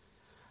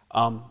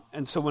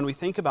 And so when we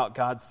think about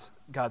God's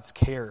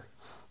care,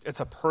 it's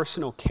a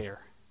personal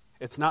care.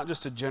 It's not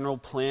just a general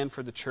plan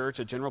for the church,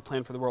 a general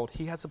plan for the world.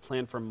 He has a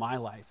plan for my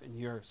life and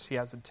yours. He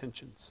has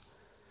intentions.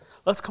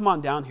 Let's come on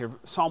down here.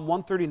 Psalm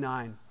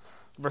 139,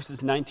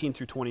 verses 19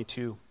 through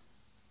 22.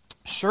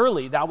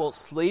 Surely thou wilt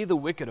slay the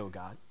wicked, O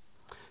God.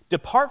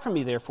 Depart from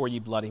me, therefore, ye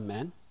bloody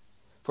men,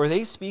 for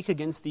they speak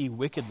against thee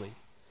wickedly,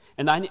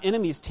 and thine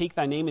enemies take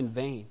thy name in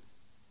vain.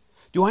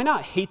 Do I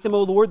not hate them,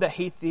 O Lord, that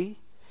hate thee?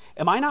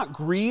 Am I not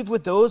grieved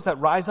with those that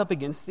rise up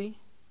against thee?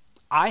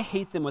 I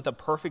hate them with a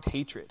perfect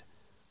hatred.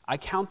 I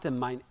count them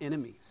mine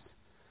enemies.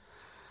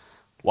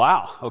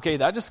 Wow, okay,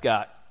 that just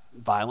got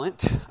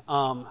violent.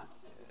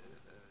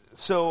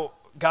 So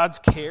God's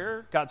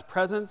care, God's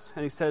presence,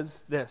 and he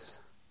says this,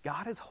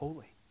 God is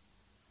holy.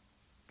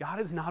 God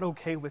is not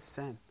okay with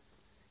sin.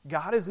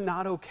 God is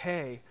not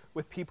okay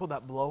with people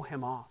that blow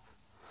him off.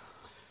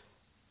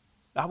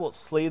 Thou wilt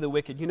slay the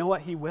wicked. You know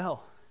what? He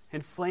will.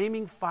 In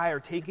flaming fire,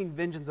 taking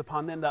vengeance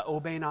upon them that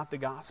obey not the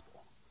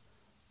gospel.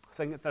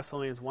 2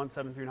 Thessalonians 1,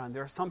 7 through 9.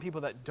 There are some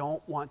people that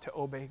don't want to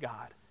obey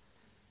God,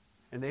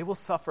 and they will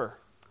suffer.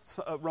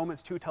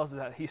 Romans 2 tells us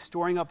that he's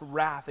storing up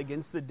wrath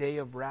against the day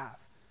of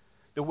wrath.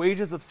 The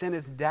wages of sin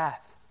is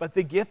death, but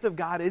the gift of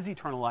God is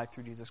eternal life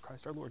through Jesus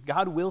Christ our Lord.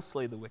 God will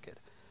slay the wicked.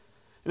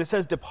 And it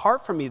says,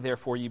 depart from me,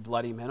 therefore, ye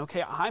bloody men.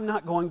 Okay, I'm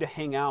not going to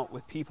hang out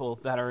with people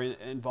that are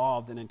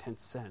involved in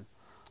intense sin.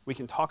 We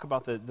can talk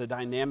about the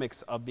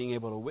dynamics of being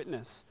able to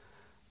witness,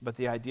 but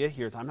the idea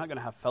here is I'm not going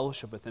to have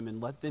fellowship with them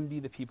and let them be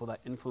the people that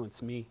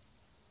influence me.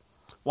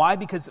 Why?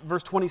 Because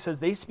verse 20 says,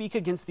 they speak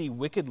against thee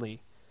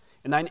wickedly,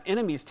 and thine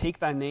enemies take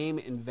thy name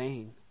in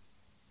vain.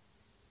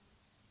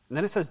 And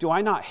then it says, do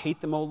I not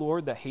hate them, O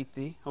Lord, that hate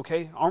thee?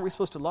 Okay, aren't we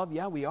supposed to love?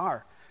 Yeah, we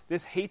are.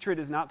 This hatred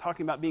is not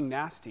talking about being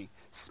nasty.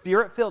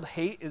 Spirit-filled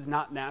hate is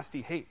not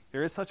nasty hate.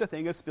 There is such a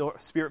thing as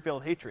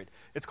spirit-filled hatred.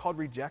 It's called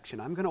rejection.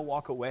 I'm going to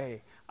walk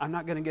away. I'm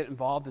not going to get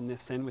involved in this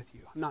sin with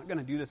you. I'm not going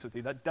to do this with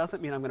you. That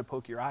doesn't mean I'm going to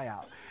poke your eye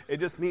out. It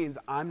just means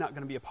I'm not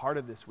going to be a part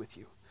of this with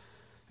you.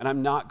 And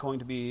I'm not going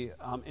to be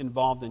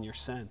involved in your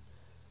sin.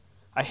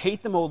 I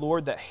hate them, O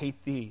Lord, that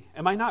hate thee.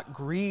 Am I not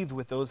grieved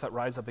with those that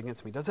rise up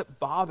against me? Does it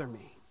bother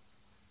me?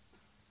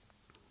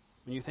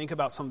 When you think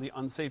about some of the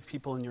unsaved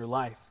people in your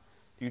life,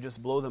 do you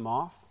just blow them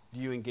off? Do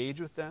you engage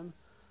with them?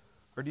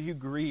 Or do you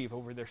grieve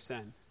over their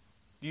sin?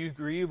 Do you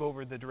grieve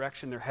over the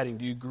direction they're heading?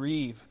 Do you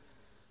grieve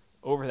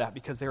over that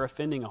because they're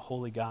offending a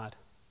holy God?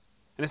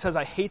 And it says,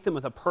 I hate them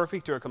with a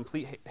perfect or a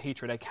complete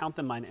hatred. I count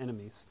them mine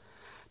enemies.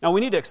 Now, we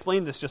need to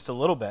explain this just a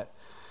little bit.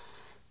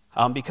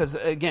 Because,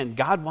 again,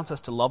 God wants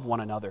us to love one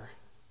another.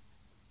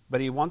 But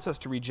he wants us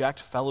to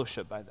reject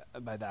fellowship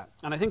by that.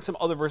 And I think some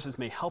other verses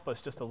may help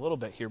us just a little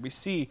bit here. We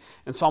see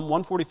in Psalm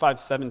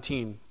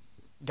 145:17,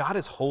 God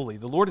is holy.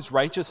 The Lord is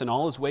righteous in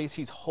all his ways.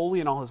 He's holy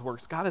in all his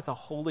works. God is a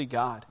holy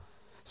God.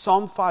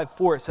 Psalm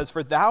 5:4, it says,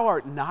 for thou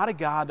art not a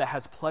God that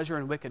has pleasure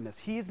in wickedness.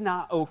 He's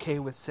not okay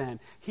with sin.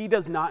 He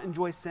does not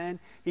enjoy sin.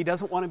 He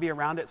doesn't want to be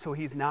around it, so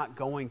he's not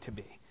going to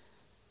be.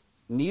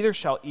 Neither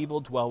shall evil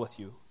dwell with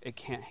you. It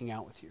can't hang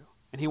out with you.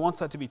 And he wants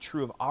that to be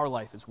true of our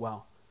life as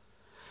well.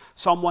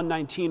 Psalm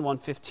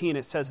 119:115,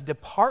 it says,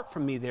 depart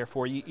from me,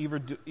 therefore, ye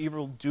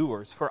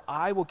evildoers, for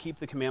I will keep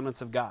the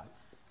commandments of God.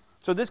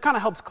 So this kind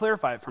of helps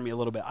clarify it for me a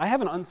little bit. I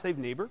have an unsaved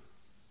neighbor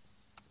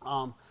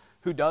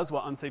who does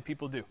what unsaved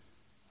people do.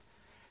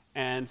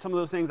 And some of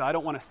those things I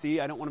don't want to see,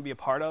 I don't want to be a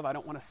part of, I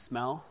don't want to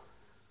smell.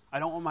 I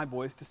don't want my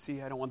boys to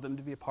see, I don't want them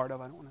to be a part of,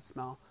 I don't want to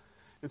smell.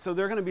 And so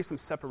there are going to be some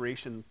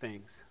separation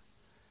things.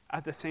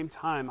 At the same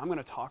time, I'm going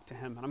to talk to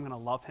him, and I'm going to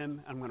love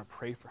him, and I'm going to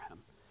pray for him.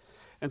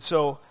 And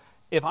so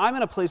if I'm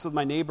in a place with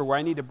my neighbor where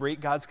I need to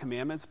break God's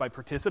commandments by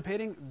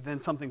participating, then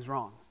something's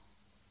wrong.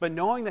 But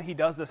knowing that he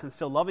does this and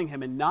still loving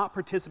him and not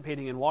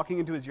participating and walking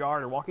into his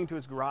yard or walking to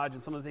his garage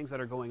and some of the things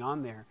that are going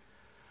on there,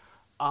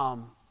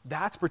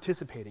 that's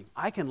participating.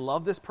 I can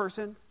love this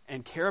person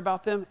and care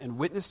about them and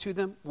witness to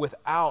them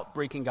without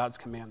breaking God's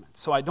commandments.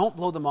 So I don't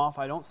blow them off.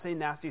 I don't say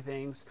nasty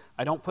things.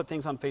 I don't put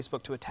things on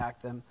Facebook to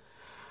attack them.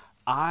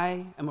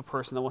 I am a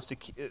person that wants to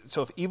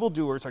so if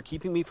evildoers are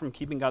keeping me from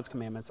keeping God's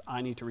commandments,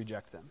 I need to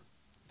reject them.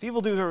 If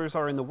evildoers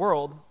are in the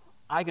world,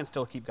 I can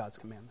still keep God's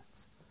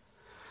commandments.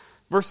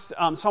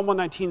 Psalm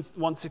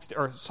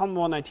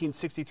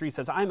 119:63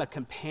 says, I am a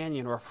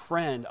companion or a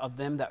friend of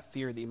them that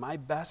fear thee. My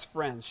best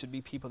friends should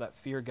be people that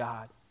fear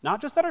God. Not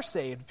just that are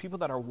saved, people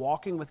that are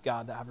walking with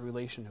God, that have a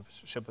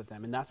relationship with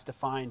them. And that's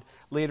defined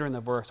later in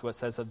the verse where it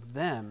says, of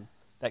them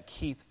that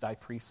keep thy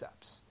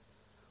precepts.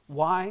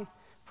 Why?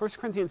 1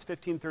 Corinthians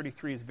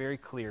 15:33 is very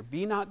clear.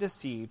 Be not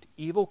deceived,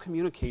 evil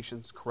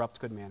communications corrupt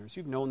good manners.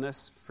 You've known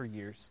this for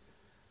years.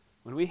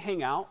 When we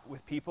hang out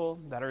with people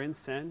that are in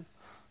sin,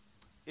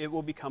 it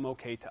will become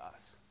okay to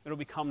us. It'll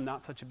become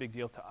not such a big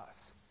deal to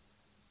us.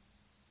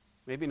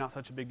 Maybe not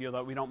such a big deal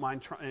that we don't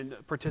mind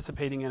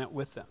participating in it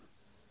with them.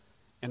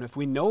 And if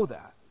we know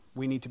that,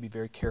 we need to be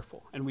very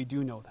careful. And we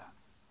do know that.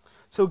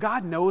 So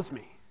God knows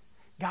me.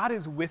 God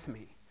is with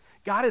me.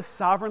 God is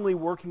sovereignly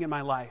working in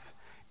my life.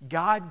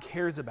 God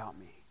cares about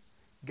me.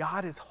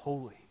 God is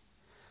holy.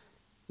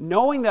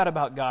 Knowing that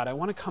about God, I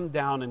want to come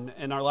down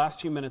in our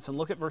last few minutes and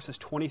look at verses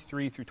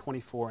 23 through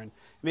 24. And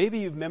maybe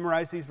you've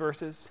memorized these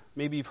verses.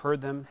 Maybe you've heard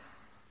them.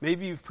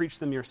 Maybe you've preached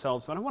them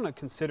yourselves. But I want to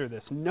consider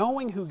this.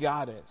 Knowing who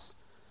God is.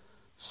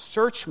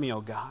 Search me, O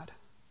God.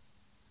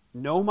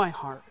 Know my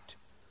heart.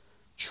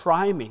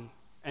 Try me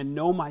and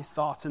know my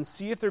thoughts. And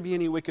see if there be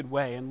any wicked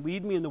way. And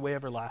lead me in the way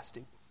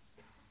everlasting.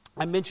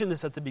 I mentioned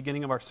this at the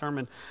beginning of our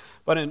sermon,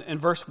 but in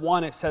verse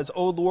 1 it says,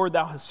 O Lord,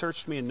 thou hast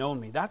searched me and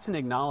known me. That's an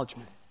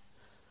acknowledgement.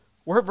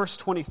 We're at verse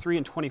 23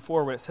 and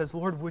 24 where it says,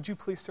 Lord, would you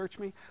please search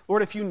me?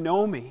 Lord, if you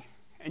know me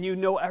and you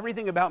know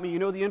everything about me, you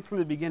know the end from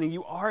the beginning,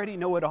 you already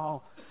know it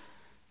all.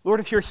 Lord,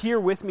 if you're here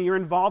with me, you're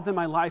involved in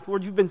my life.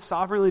 Lord, you've been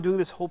sovereignly doing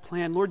this whole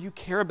plan. Lord, you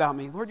care about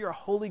me. Lord, you're a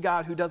holy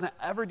God who doesn't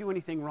ever do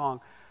anything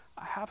wrong.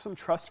 I have some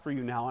trust for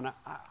you now, and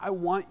I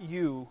want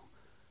you.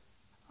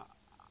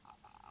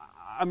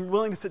 I'm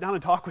willing to sit down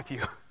and talk with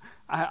you.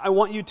 I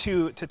want you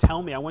to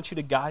tell me. I want you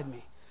to guide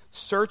me.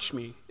 Search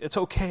me. It's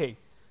okay.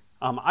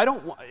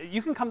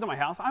 You can come to my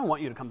house. I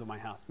want you to come to my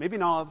house. Maybe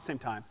not all at the same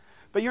time.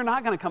 But you're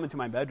not going to come into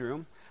my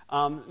bedroom.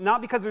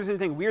 Not because there's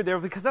anything weird there,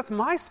 because that's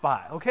my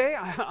spot, okay?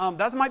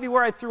 That might be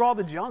where I threw all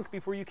the junk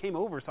before you came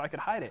over so I could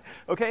hide it,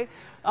 okay?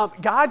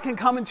 God can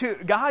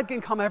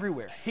come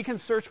everywhere. He can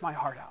search my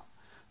heart out,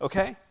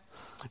 okay?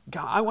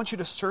 God, I want you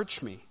to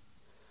search me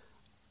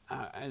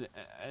and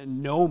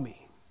know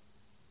me.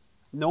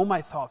 Know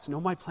my thoughts, know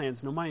my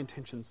plans, know my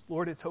intentions.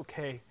 Lord, it's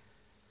okay.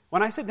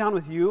 When I sit down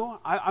with you,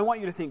 I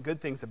want you to think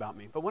good things about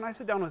me. But when I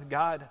sit down with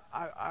God,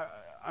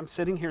 I'm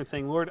sitting here and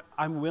saying, Lord,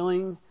 I'm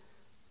willing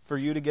for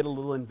you to get a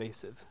little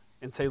invasive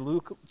and say,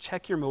 Luke,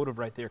 check your motive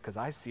right there because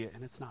I see it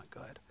and it's not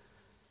good. And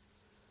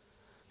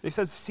he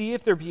says, see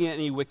if there be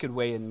any wicked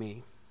way in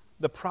me.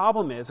 The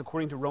problem is,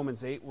 according to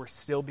Romans 8, we're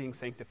still being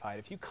sanctified.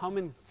 If you come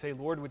and say,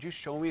 Lord, would you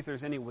show me if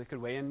there's any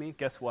wicked way in me?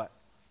 Guess what?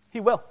 He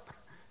will.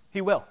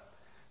 He will.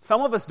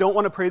 Some of us don't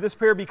want to pray this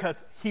prayer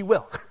because he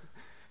will.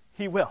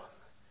 He will.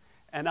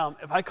 And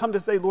if I come to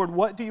say, Lord,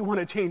 what do you want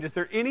to change? Is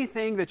there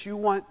anything that you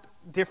want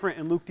different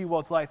in Luke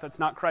Dewald's life that's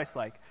not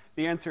Christ-like?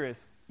 The answer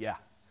is, yeah.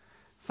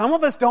 Some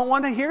of us don't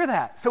want to hear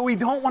that, so we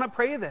don't want to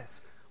pray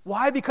this.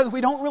 Why? Because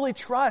we don't really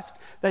trust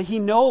that he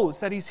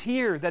knows, that he's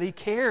here, that he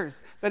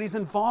cares, that he's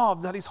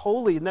involved, that he's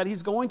holy, and that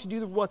he's going to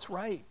do what's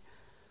right.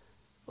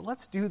 But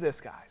let's do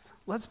this, guys.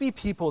 Let's be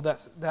people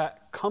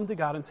that come to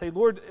God and say,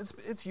 Lord,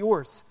 it's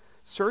yours.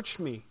 Search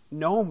me,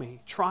 know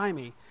me, try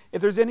me.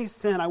 If there's any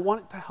sin, I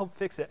want to help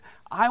fix it.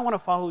 I want to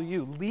follow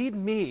you. Lead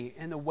me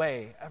in the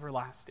way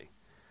everlasting.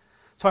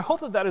 So I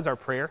hope that is our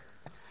prayer.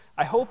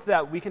 I hope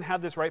that we can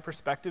have this right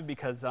perspective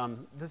because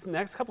this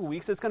next couple of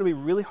weeks, it's going to be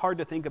really hard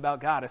to think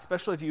about God,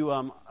 especially if you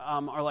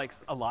are like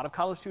a lot of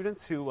college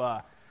students who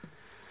are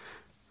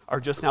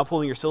just now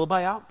pulling your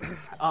syllabi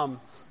out.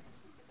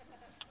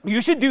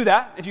 You should do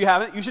that. If you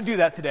haven't, you should do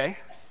that today.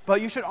 But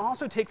you should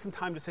also take some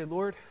time to say,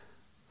 Lord,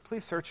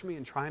 please search me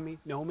and try me,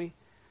 know me.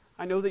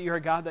 I know that you're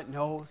a God that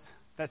knows,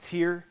 that's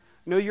here.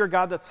 I know you're a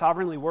God that's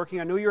sovereignly working.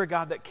 I know you're a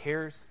God that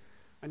cares.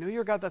 I know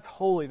you're a God that's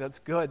holy, that's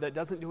good, that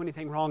doesn't do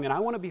anything wrong, and I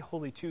want to be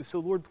holy too. So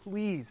Lord,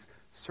 please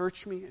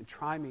search me and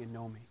try me and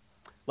know me.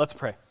 Let's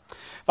pray.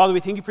 Father,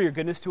 we thank you for your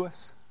goodness to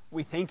us.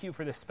 We thank you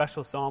for this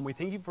special psalm. We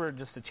thank you for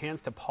just a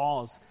chance to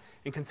pause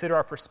and consider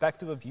our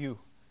perspective of you.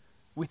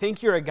 We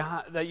thank you're a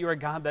God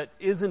that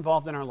is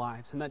involved in our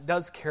lives and that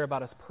does care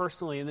about us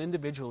personally and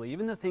individually,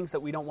 even the things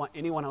that we don't want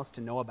anyone else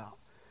to know about.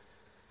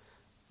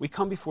 We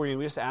come before you and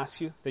we just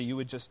ask you that you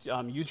would just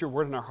use your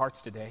word in our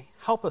hearts today.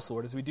 Help us,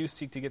 Lord, as we do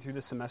seek to get through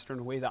this semester in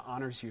a way that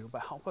honors you,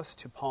 but help us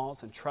to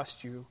pause and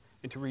trust you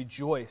and to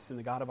rejoice in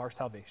the God of our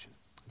salvation.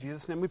 In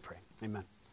Jesus' name we pray. Amen.